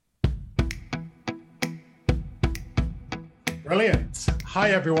Brilliant.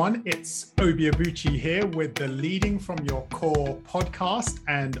 Hi, everyone. It's Obi Abuchi here with the Leading from Your Core podcast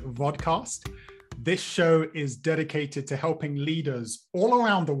and vodcast. This show is dedicated to helping leaders all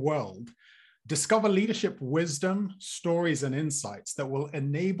around the world discover leadership wisdom, stories, and insights that will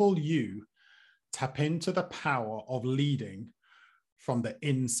enable you tap into the power of leading from the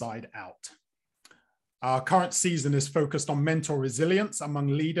inside out. Our current season is focused on mental resilience among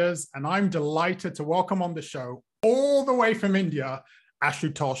leaders, and I'm delighted to welcome on the show all the way from India,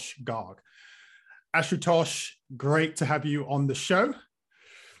 Ashutosh Garg. Ashutosh, great to have you on the show.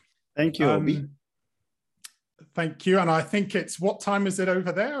 Thank you, Obi. Thank you. And I think what time is it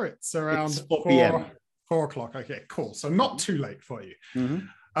over there? It's around 4 p.m. 4 o'clock. Okay, cool. So not too late for you.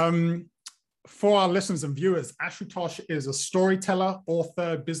 Mm-hmm. For our listeners and viewers, Ashutosh is a storyteller,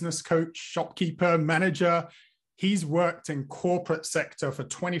 author, business coach, shopkeeper, manager. He's worked in corporate sector for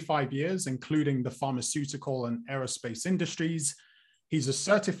 25 years, including the pharmaceutical and aerospace industries. He's a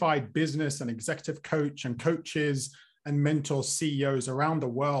certified business and executive coach and coaches and mentors CEOs around the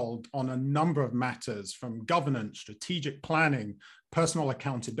world on a number of matters, from governance, strategic planning, personal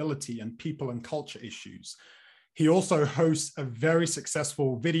accountability, and people and culture issues. He also hosts a very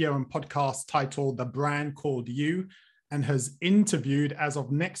successful video and podcast titled The Brand Called You, and has interviewed, as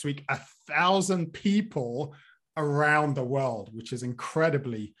of next week, 1,000 people around the world, which is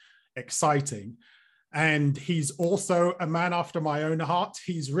incredibly exciting. And he's also a man after my own heart.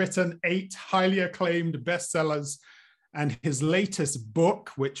 He's written 8 highly acclaimed bestsellers, and his latest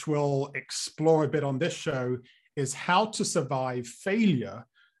book, which we'll explore a bit on this show, is How to Survive Failure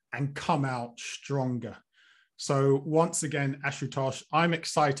and Come Out Stronger. So once again, Ashutosh, I'm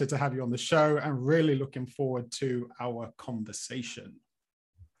excited to have you on the show and really looking forward to our conversation.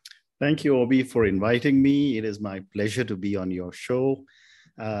 Thank you, Obi, for inviting me. It is my pleasure to be on your show.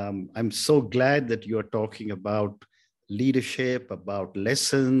 I'm so glad that you're talking about leadership, about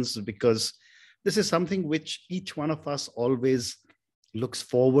lessons, because this is something which each one of us always looks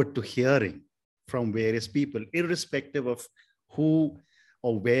forward to hearing from various people, irrespective of who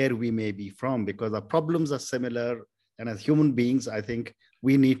or where we may be from, because our problems are similar. And as human beings, I think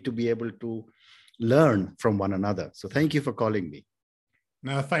we need to be able to learn from one another. So thank you for calling me.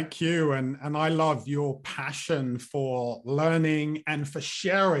 No, thank you. And I love your passion for learning and for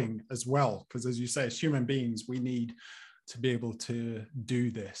sharing as well, because as you say, as human beings, we need to be able to do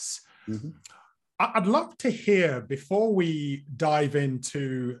this. Mm-hmm. I'd love to hear, before we dive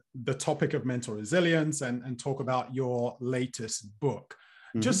into the topic of mental resilience and talk about your latest book,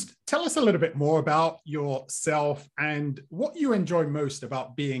 just tell us a little bit more about yourself and what you enjoy most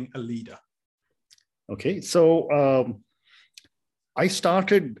about being a leader. Okay, so I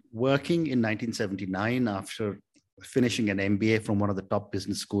started working in 1979 after finishing an MBA from one of the top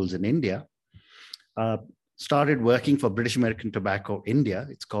business schools in India. Started working for British American Tobacco India.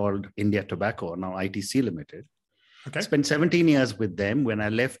 It's called India Tobacco, now ITC Limited. Okay. Spent 17 years with them. When I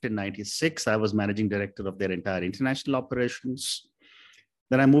left in 96, I was managing director of their entire international operations.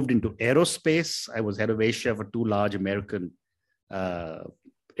 Then I moved into aerospace. I was head of Asia for 2 large American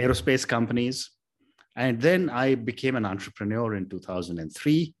aerospace companies. And then I became an entrepreneur in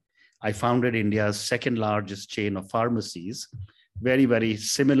 2003. I founded India's 2nd largest chain of pharmacies, very, very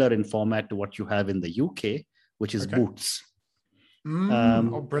similar in format to what you have in the UK, which is Boots.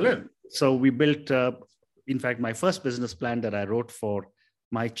 Brilliant. So we built, in fact, my first business plan that I wrote for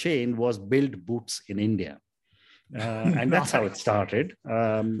my chain was build Boots in India. And that's how it started.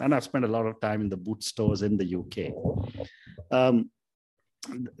 And I've spent a lot of time in the Boots stores in the UK.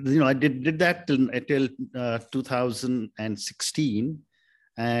 I did that until 2016.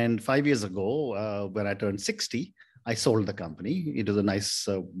 And 5 years ago, when I turned 60, I sold the company. It was a nice,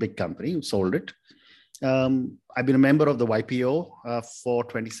 big company, sold it. I've been a member of the YPO for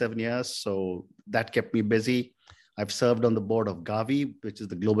 27 years. So that kept me busy. I've served on the board of Gavi, which is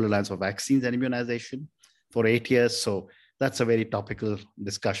the Global Alliance for Vaccines and Immunization, for 8 years. So that's a very topical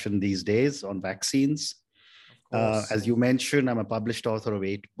discussion these days on vaccines. As you mentioned, I'm a published author of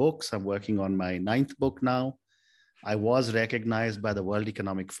 8 books. I'm working on my 9th book now. I was recognized by the World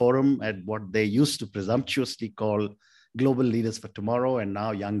Economic Forum at what they used to presumptuously call Global Leaders for Tomorrow, and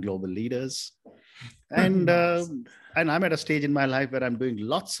now Young Global Leaders. And, and I'm at a stage in my life where I'm doing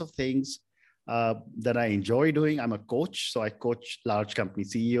lots of things that I enjoy doing. I'm a coach, so I coach large company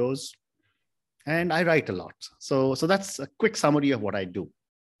CEOs. And I write a lot. So that's a quick summary of what I do.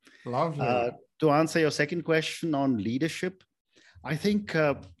 Lovely. To answer your second question on leadership, I think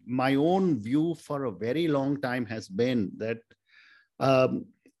my own view for a very long time has been that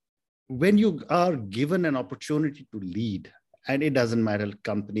when you are given an opportunity to lead, and it doesn't matter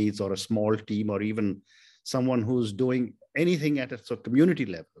companies or a small team or even someone who's doing anything at a sort of community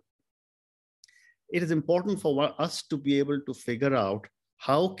level, it is important for us to be able to figure out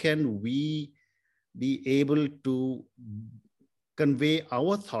how can we be able to convey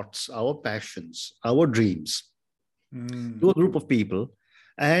our thoughts, our passions, our dreams to a group of people,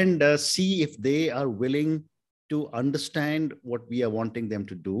 and see if they are willing to understand what we are wanting them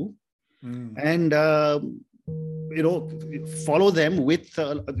to do, and follow them with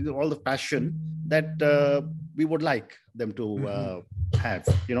all the passion that we would like them to have.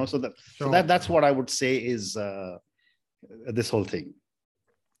 That's what I would say is this whole thing.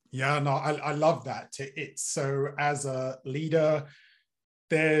 Yeah, no, I love that. It's so, as a leader,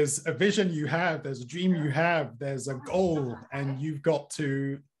 there's a vision you have, there's a dream you have, there's a goal, and you've got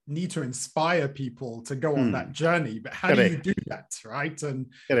to need to inspire people to go on that journey. But how do you do that, right? And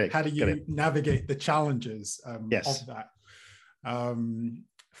how do you navigate the challenges of that?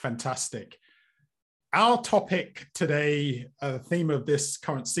 Fantastic. Our topic today, the theme of this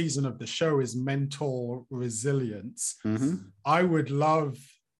current season of the show, is mental resilience. I would love,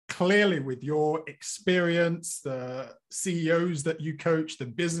 clearly with your experience, the CEOs that you coach, the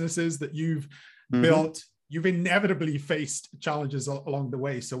businesses that you've built, you've inevitably faced challenges along the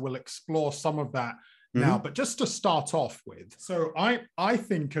way. So we'll explore some of that now. But just to start off with, so I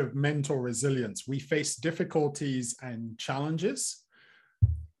think of mental resilience. We face difficulties and challenges.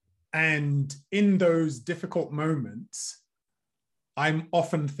 And in those difficult moments, I'm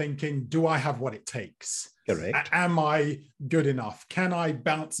often thinking, do I have what it takes? Correct. Am I good enough? Can I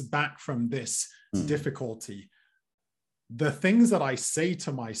bounce back from this difficulty? The things that I say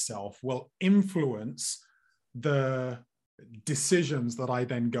to myself will influence the decisions that I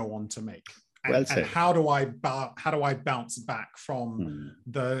then go on to make. And how do I bounce back from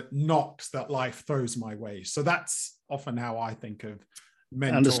the knocks that life throws my way? So that's often how I think of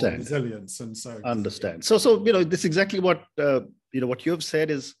mental resilience. And so So this is exactly what what you have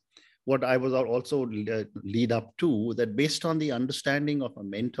said is what I was also lead up to, that based on the understanding of a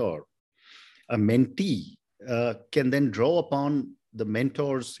mentor, a mentee can then draw upon the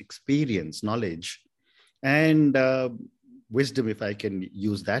mentor's experience, knowledge, and wisdom, if I can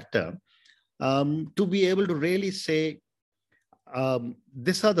use that term, to be able to really say,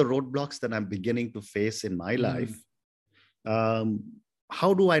 these are the roadblocks that I'm beginning to face in my life.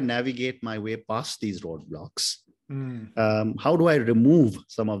 How do I navigate my way past these roadblocks? How do I remove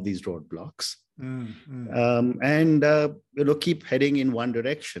some of these roadblocks? And keep heading in one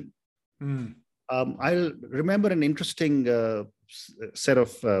direction? I'll remember an interesting set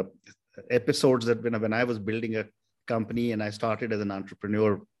of episodes that when I was building a company, and I started as an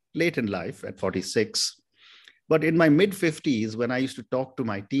entrepreneur late in life at 46. But in my mid 50s, when I used to talk to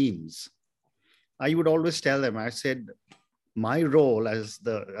my teams, I would always tell them, I said, my role as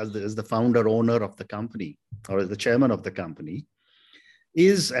the founder owner of the company, or as the chairman of the company,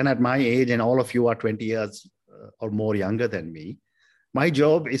 is, and at my age, and all of you are 20 years or more younger than me, my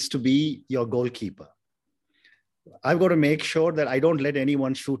job is to be your goalkeeper. I've got to make sure that I don't let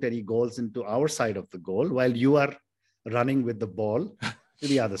anyone shoot any goals into our side of the goal while you are running with the ball to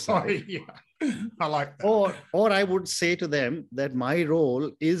the other side. I like that. Or I would say to them that my role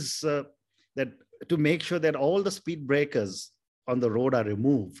is that to make sure that all the speed breakers on the road are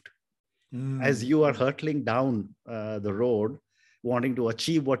removed as you are hurtling down the road, wanting to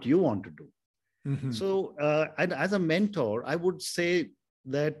achieve what you want to do. So, and as a mentor, I would say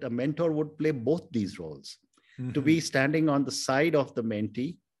that a mentor would play both these roles, to be standing on the side of the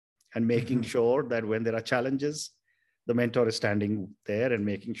mentee and making sure that when there are challenges, the mentor is standing there and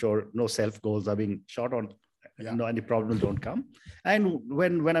making sure no self goals are being shot on, no, any problems don't come. And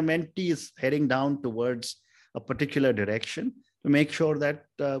when a mentee is heading down towards a particular direction, to make sure that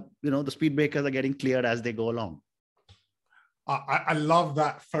the speed breakers are getting cleared as they go along. I love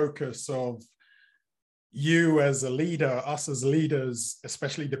that focus of you as a leader, us as leaders,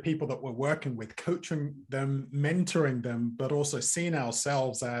 especially the people that we're working with, coaching them, mentoring them, but also seeing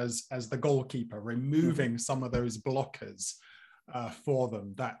ourselves as the goalkeeper, removing some of those blockers for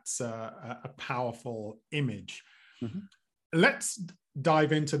them. That's a powerful image. Let's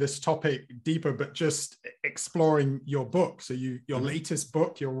dive into this topic deeper, but just exploring your book. So your latest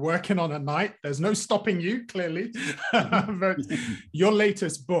book, you're working on at night. There's no stopping you, clearly. But your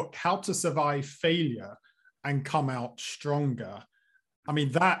latest book, How to Survive Failure and Come Out Stronger. I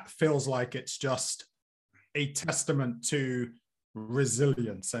mean, that feels like it's just a testament to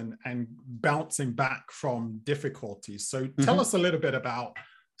resilience and bouncing back from difficulties. So tell us a little bit about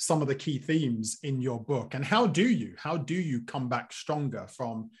some of the key themes in your book, and how do you come back stronger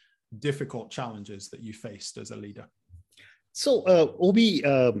from difficult challenges that you faced as a leader? So, Obi,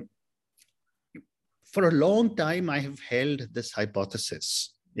 for a long time, I have held this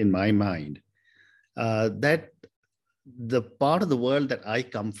hypothesis in my mind that the part of the world that I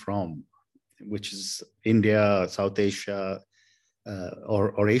come from, which is India, South Asia,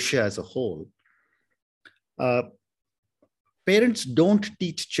 or Asia as a whole, parents don't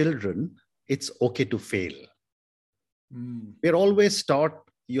teach children it's okay to fail. We're always taught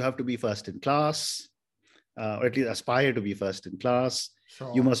you have to be first in class, or at least aspire to be first in class.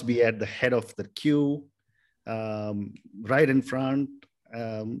 Sure. You must be at the head of the queue, right in front,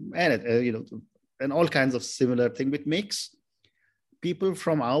 and all kinds of similar things, which makes people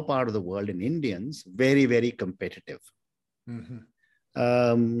from our part of the world, and Indians, very, very competitive.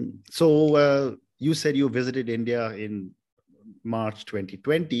 So you said you visited India in March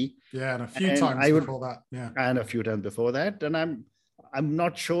 2020. Yeah, and a few times before that. Yeah, and a few times before that. And I'm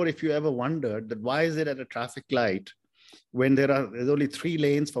not sure if you ever wondered that why is it at a traffic light when there's only 3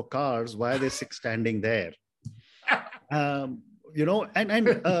 lanes for cars? Why are there 6 standing there? I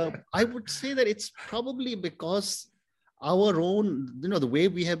would say that it's probably because our own, the way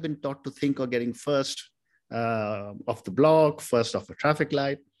we have been taught to think of getting first off the block, first off a traffic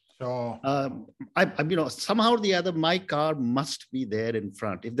light. Sure. Somehow or the other, my car must be there in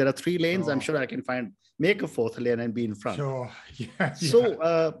front. If there are 3 lanes, I'm sure I can make a 4th lane and be in front. Sure. Yeah.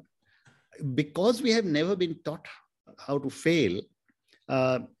 So because we have never been taught how to fail,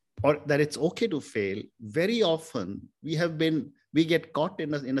 or that it's okay to fail, very often we get caught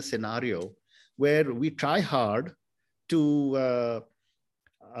in a scenario where we try hard to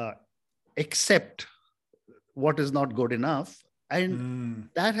accept what is not good enough. And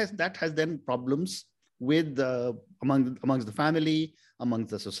that has then problems with amongst the family,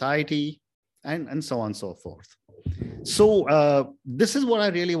 amongst the society, and so on and so forth. So this is what I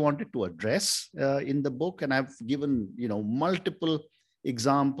really wanted to address in the book, and I've given multiple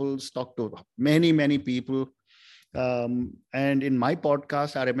examples, talked to many, many people, and in my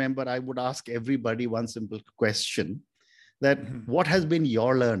podcast, I remember I would ask everybody one simple question: that what has been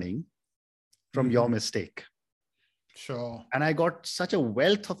your learning from your mistake? Sure. And I got such a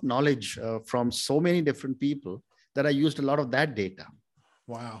wealth of knowledge from so many different people that I used a lot of that data.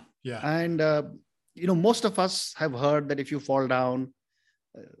 Wow. Yeah. And, most of us have heard that if you fall down,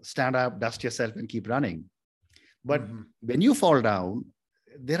 stand up, dust yourself and keep running. But when you fall down,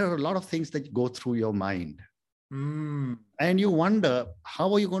 there are a lot of things that go through your mind. And you wonder,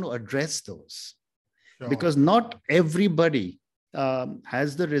 how are you going to address those? Sure. Because not everybody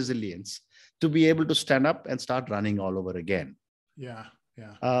has the resilience to be able to stand up and start running all over again. Yeah,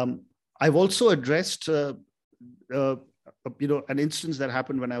 yeah. I've also addressed, an instance that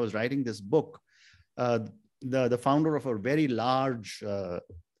happened when I was writing this book. The founder of a very large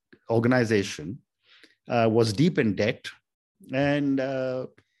organization was deep in debt, and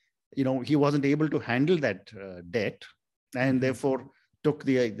he wasn't able to handle that debt, and therefore took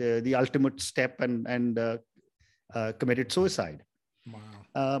the ultimate step and committed suicide.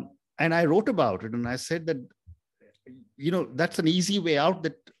 Wow. And I wrote about it, and I said that, that's an easy way out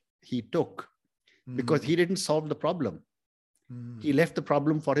that he took, because he didn't solve the problem. He left the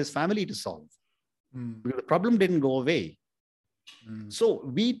problem for his family to solve. Because the problem didn't go away. So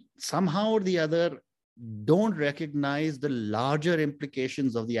we somehow or the other don't recognize the larger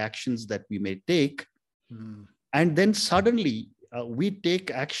implications of the actions that we may take. And then suddenly we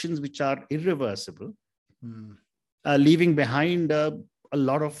take actions which are irreversible, leaving behind a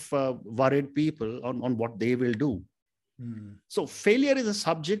lot of worried people on what they will do. So failure is a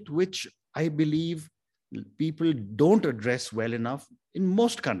subject which I believe people don't address well enough in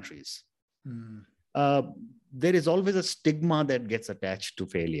most countries. There is always a stigma that gets attached to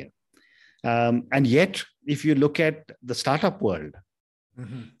failure. And yet, if you look at the startup world,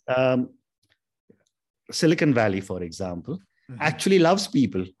 Silicon Valley, for example, actually loves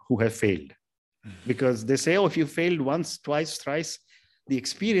people who have failed, because they say, if you failed once, twice, thrice, the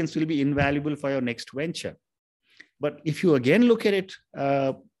experience will be invaluable for your next venture. But if you again look at it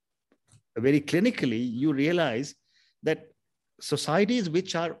very clinically, you realize that societies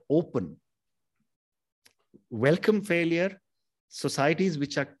which are open welcome failure. Societies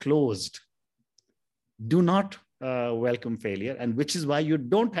which are closed do not welcome failure, and which is why you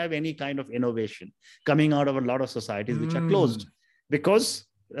don't have any kind of innovation coming out of a lot of societies which are closed, because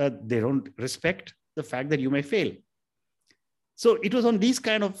they don't respect the fact that you may fail. So it was on these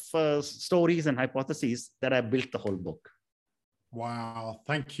kind of stories and hypotheses that I built the whole book. Wow,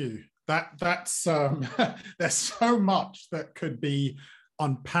 thank you. That's there's so much that could be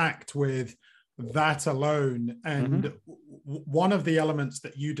unpacked with that alone. And one of the elements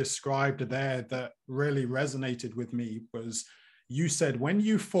that you described there that really resonated with me was, you said when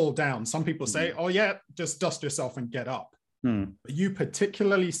you fall down, some people say, oh yeah, just dust yourself and get up. But you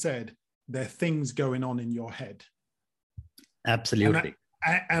particularly said there are things going on in your head. Absolutely.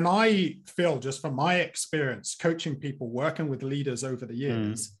 And I feel, just from my experience coaching people, working with leaders over the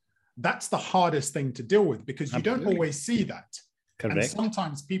years, that's the hardest thing to deal with, because you don't always see that. Correct. And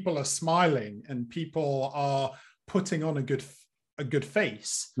sometimes people are smiling and people are putting on a good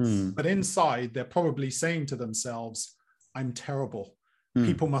face, but inside they're probably saying to themselves, I'm terrible.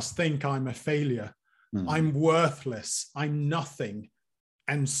 People must think I'm a failure. I'm worthless. I'm nothing.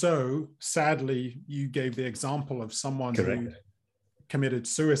 And so sadly, you gave the example of someone who committed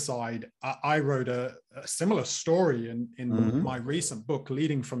suicide. I wrote a similar story in my recent book,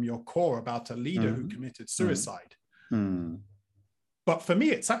 Leading from Your Core, about a leader who committed suicide. But for me,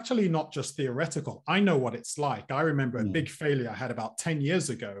 it's actually not just theoretical. I know what it's like. I remember a big failure I had about 10 years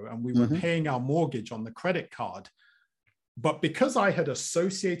ago, and we were paying our mortgage on the credit card. But because I had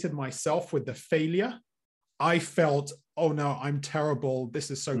associated myself with the failure, I felt, oh no, I'm terrible.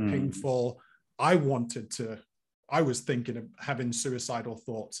 This is so painful. I was thinking of having suicidal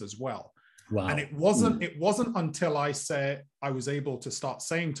thoughts as well. Wow. And it wasn't until I was able to start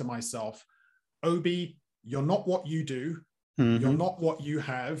saying to myself, Obi, you're not what you do. You're not what you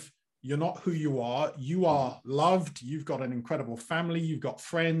have. You're not who you are. You are loved. You've got an incredible family. You've got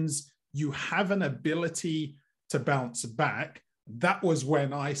friends. You have an ability to bounce back. That was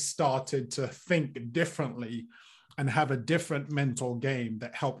when I started to think differently and have a different mental game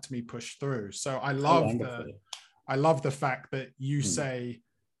that helped me push through. So I love the fact that you say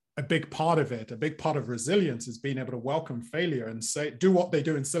a big part of resilience is being able to welcome failure and do what they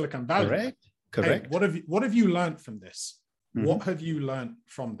do in Silicon Valley. Correct. Hey, what have you learned from this? What have you learned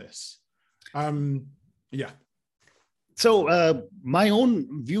from this? So my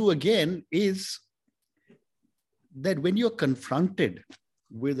own view again is that when you're confronted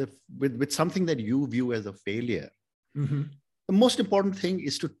with something that you view as a failure, the most important thing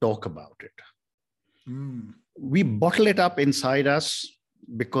is to talk about it. We bottle it up inside us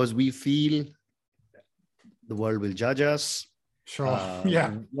because we feel the world will judge us. Sure.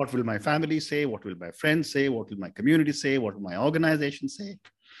 What will my family say? What will my friends say? What will my community say? What will my organization say?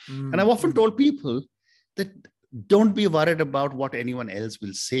 And I've often told people that don't be worried about what anyone else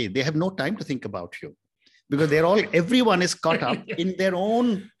will say. They have no time to think about you, because everyone is caught up in their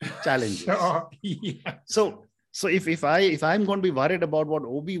own challenges. Sure. So if I'm going to be worried about what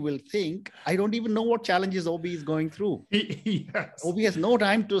Obi will think, I don't even know what challenges Obi is going through. Obi has no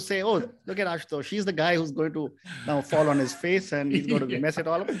time to say, oh, look at Ashutosh. She's the guy who's going to now fall on his face and he's going to mess it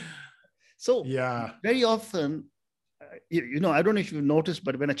all up. So very often, I don't know if you've noticed,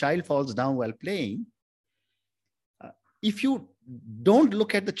 but when a child falls down while playing, if you don't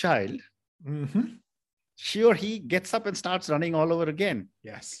look at the child, she or he gets up and starts running all over again.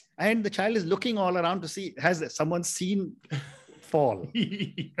 Yes. And the child is looking all around to see, has someone seen fall?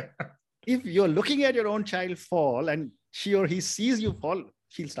 If you're looking at your own child fall and she or he sees you fall,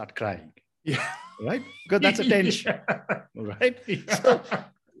 she'll start crying. Right? Because that's attention. Right? So,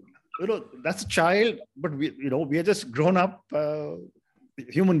 that's a child, but we are just grown up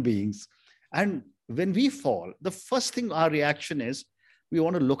human beings. And when we fall, the first thing our reaction is, we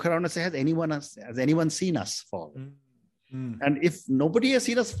want to look around and say, has anyone seen us fall? And if nobody has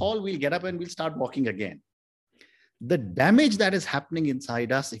seen us fall, we'll get up and we'll start walking again. The damage that is happening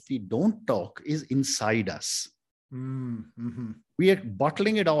inside us, if we don't talk, is inside us. We are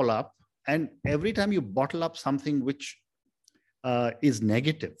bottling it all up. And every time you bottle up something which is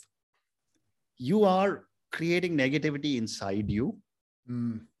negative, you are creating negativity inside you.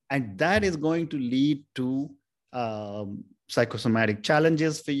 And that is going to lead to psychosomatic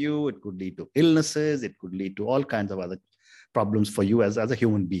challenges for you. It could lead to illnesses. It could lead to all kinds of other problems for you as a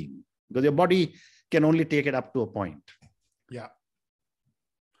human being, because your body can only take it up to a point. Yeah.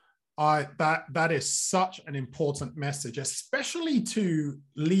 That is such an important message, especially to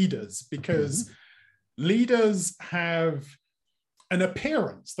leaders, because leaders have an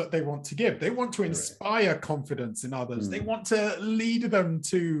appearance that they want to give. They want to inspire confidence in others. They want to lead them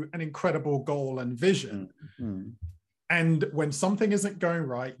to an incredible goal and vision. And when something isn't going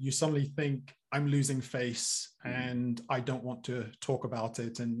right, you suddenly think, I'm losing face and I don't want to talk about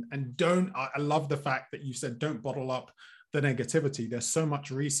it. I love the fact that you said, don't bottle up the negativity. There's so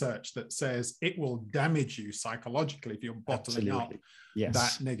much research that says it will damage you psychologically if you're bottling up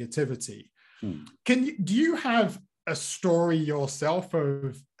that negativity. Do you have a story yourself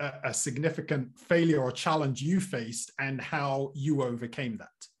of a significant failure or challenge you faced and how you overcame that?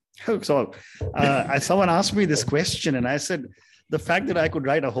 So someone asked me this question and I said, the fact that I could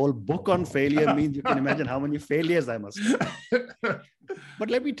write a whole book on failure means you can imagine how many failures I must have. But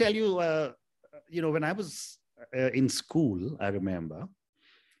let me tell you, when I was in school, I remember,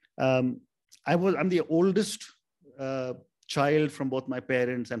 I'm the oldest child from both my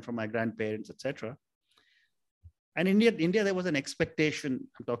parents and from my grandparents, etc. And India, there was an expectation,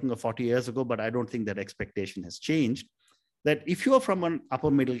 I'm talking of 40 years ago, but I don't think that expectation has changed, that if you are from an upper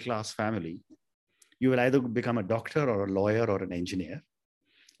middle class family, you will either become a doctor or a lawyer or an engineer,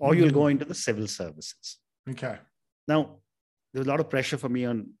 or you'll go into the civil services. Okay. Now, there was a lot of pressure for me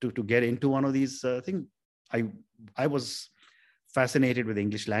to get into one of these things. I was fascinated with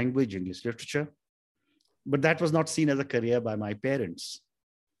English language, English literature, but that was not seen as a career by my parents.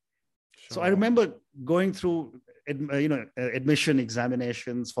 Sure. So I remember going through admission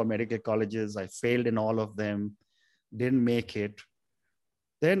examinations for medical colleges. I failed in all of them, didn't make it.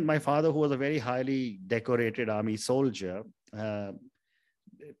 Then my father, who was a very highly decorated army soldier,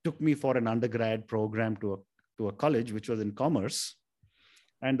 took me for an undergrad program to a college, which was in commerce.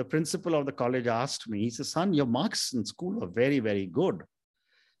 And the principal of the college asked me, he said, "Son, your marks in school are very, very good.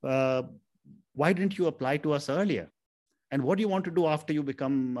 Why didn't you apply to us earlier? And what do you want to do after you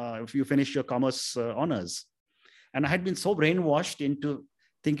if you finish your commerce honors?" And I had been so brainwashed into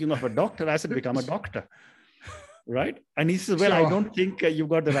thinking of a doctor, I said, "Become a doctor." Right? And he says, "Well, sure. I don't think you've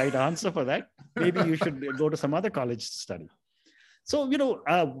got the right answer for that. Maybe you should go to some other college to study." So,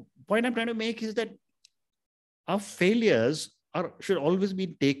 point I'm trying to make is that our failures should always be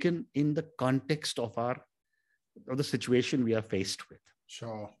taken in the context of the situation we are faced with.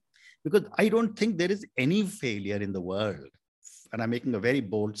 Sure. Because I don't think there is any failure in the world. And I'm making a very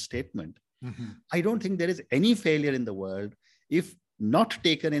bold statement. Mm-hmm. I don't think there is any failure in the world if not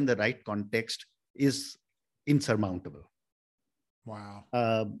taken in the right context is insurmountable. Wow.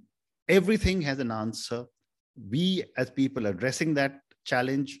 Everything has an answer. We as people addressing that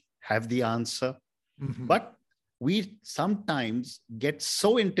challenge have the answer. Mm-hmm. But we sometimes get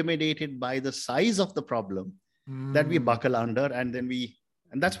so intimidated by the size of the problem that we buckle under, and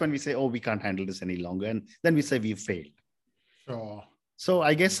that's when we say, "Oh, we can't handle this any longer." And then we say we've failed. Sure. So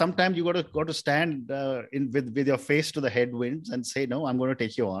I guess sometimes you got to stand with your face to the headwinds and say, "No, I'm going to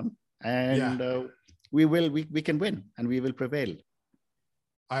take you on, and we can win, and we will prevail."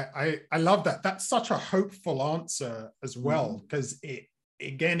 I love that. That's such a hopeful answer as well, because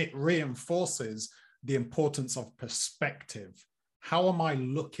it reinforces the importance of perspective. How am I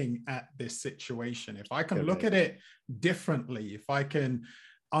looking at this situation? If I can look at it differently, if I can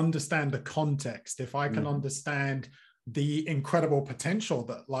understand the context, if I can understand the incredible potential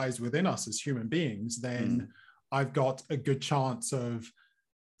that lies within us as human beings, then I've got a good chance of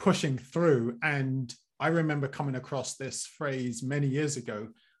pushing through. And I remember coming across this phrase many years ago: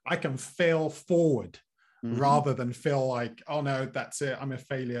 I can fail forward. Rather than feel like, "Oh no, that's it, I'm a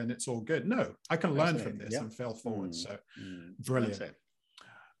failure and it's all good." No, I can learn from this and fail forward. So brilliant.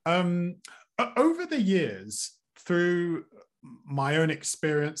 Over the years, through my own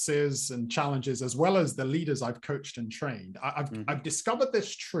experiences and challenges, as well as the leaders I've coached and trained, I've discovered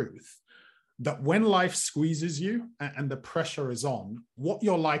this truth that when life squeezes you and the pressure is on, what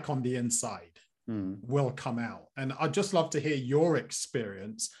you're like on the inside will come out. And I'd just love to hear your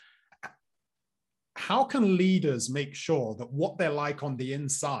experience. How can leaders make sure that what they're like on the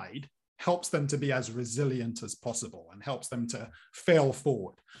inside helps them to be as resilient as possible and helps them to fail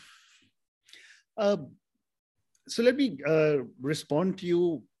forward? So let me respond to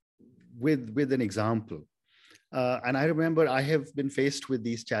you with an example. And I remember I have been faced with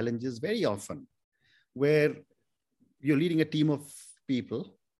these challenges very often, where you're leading a team of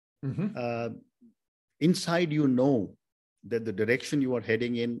people. Inside, you know that the direction you are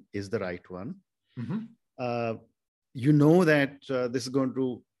heading in is the right one. You know that this is going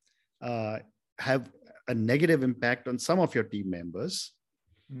to have a negative impact on some of your team members.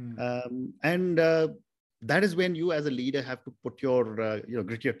 And that is when you as a leader have to put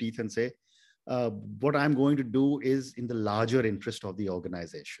grit your teeth and say, what I'm going to do is in the larger interest of the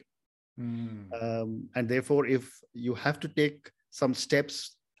organization. And therefore, if you have to take some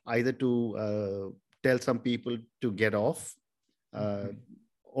steps, either to tell some people to get off,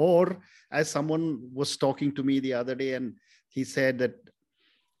 or as someone was talking to me the other day, and he said that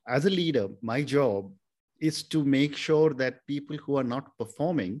as a leader, my job is to make sure that people who are not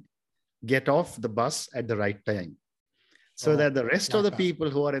performing get off the bus at the right time, so that the rest of the people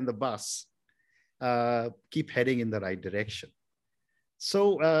who are in the bus keep heading in the right direction. So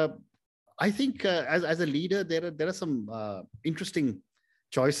I think as a leader, there are some interesting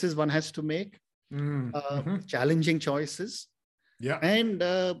choices one has to make, challenging choices. Yeah. And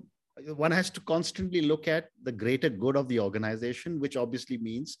one has to constantly look at the greater good of the organization, which obviously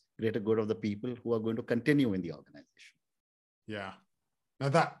means greater good of the people who are going to continue in the organization. Yeah. Now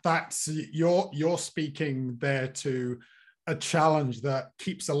that's you're speaking there to a challenge that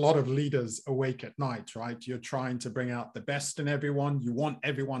keeps a lot of leaders awake at night, right? You're trying to bring out the best in everyone. You want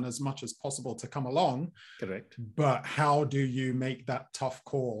everyone as much as possible to come along. Correct. But how do you make that tough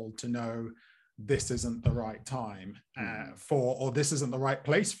call to know this isn't the right time or this isn't the right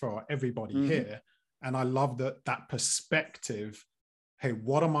place for everybody here? And I love that perspective. Hey,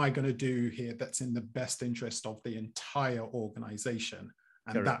 what am I going to do here that's in the best interest of the entire organization?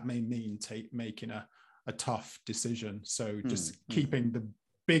 And Correct. that may mean making a tough decision. So just keeping the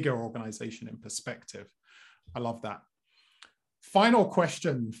bigger organization in perspective. I love that. Final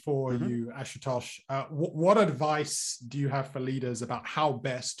question for you, Ashutosh. What advice do you have for leaders about how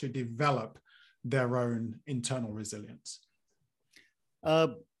best to develop their own internal resilience?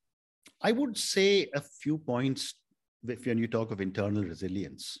 I would say a few points when you talk of internal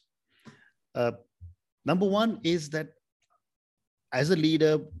resilience. Number one is that as a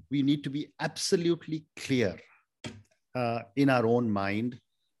leader, we need to be absolutely clear in our own mind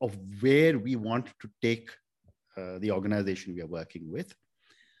of where we want to take the organization we are working with.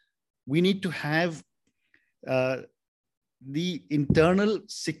 We need to have the internal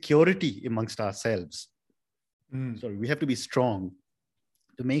security amongst ourselves. So we have to be strong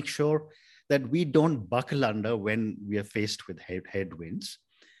to make sure that we don't buckle under when we are faced with headwinds.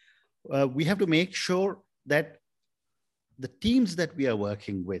 We have to make sure that the teams that we are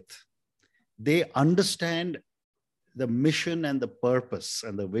working with, they understand the mission and the purpose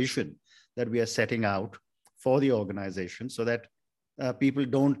and the vision that we are setting out for the organization, so that people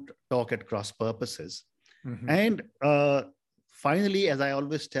don't talk at cross purposes. And finally, as I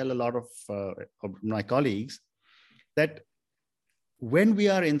always tell a lot of my colleagues, that when we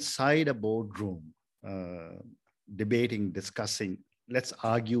are inside a boardroom, debating, discussing, let's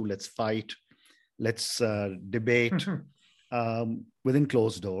argue, let's fight, let's debate within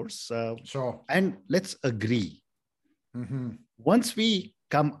closed doors, sure. And let's agree. Once we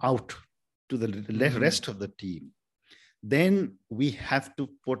come out to the rest of the team, then we have to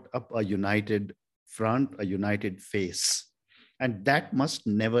put up a united front, a united face. And that must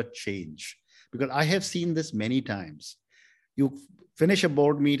never change, because I have seen this many times. You finish a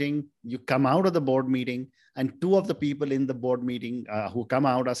board meeting, you come out of the board meeting, and two of the people in the board meeting who come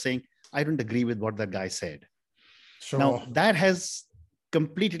out are saying, I don't agree with what that guy said. Sure. Now, that has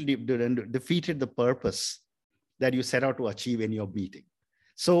completely defeated the purpose that you set out to achieve in your meeting.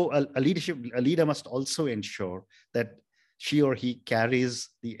 So a leader must also ensure that she or he carries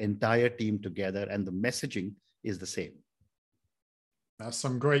the entire team together and the messaging is the same. There's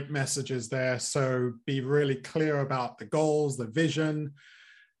some great messages there. So be really clear about the goals, the vision,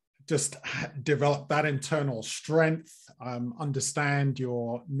 just develop that internal strength, understand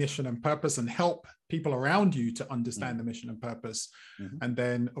your mission and purpose, and help people around you to understand the mission and purpose. And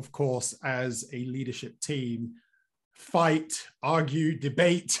then, of course, as a leadership team, fight, argue,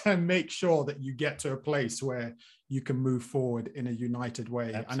 debate, and make sure that you get to a place where you can move forward in a united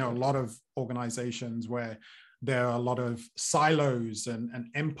way. Absolutely. I know a lot of organizations where there are a lot of silos and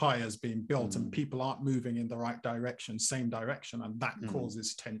empires being built and people aren't moving in the right direction, same direction, and that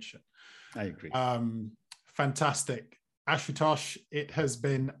causes tension. I agree. Fantastic. Ashutosh, it has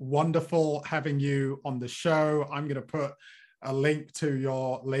been wonderful having you on the show. I'm going to put a link to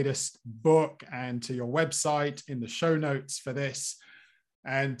your latest book and to your website in the show notes for this.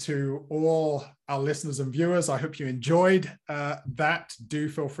 And to all our listeners and viewers, I hope you enjoyed that. Do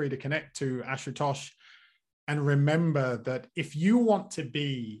feel free to connect to Ashutosh. And remember that if you want to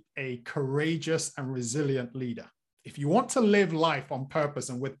be a courageous and resilient leader, if you want to live life on purpose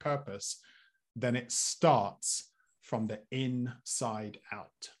and with purpose, then it starts from the inside out.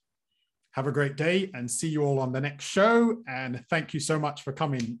 Have a great day and see you all on the next show. And thank you so much for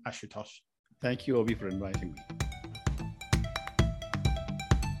coming, Ashutosh. Thank you, Obi, for inviting me.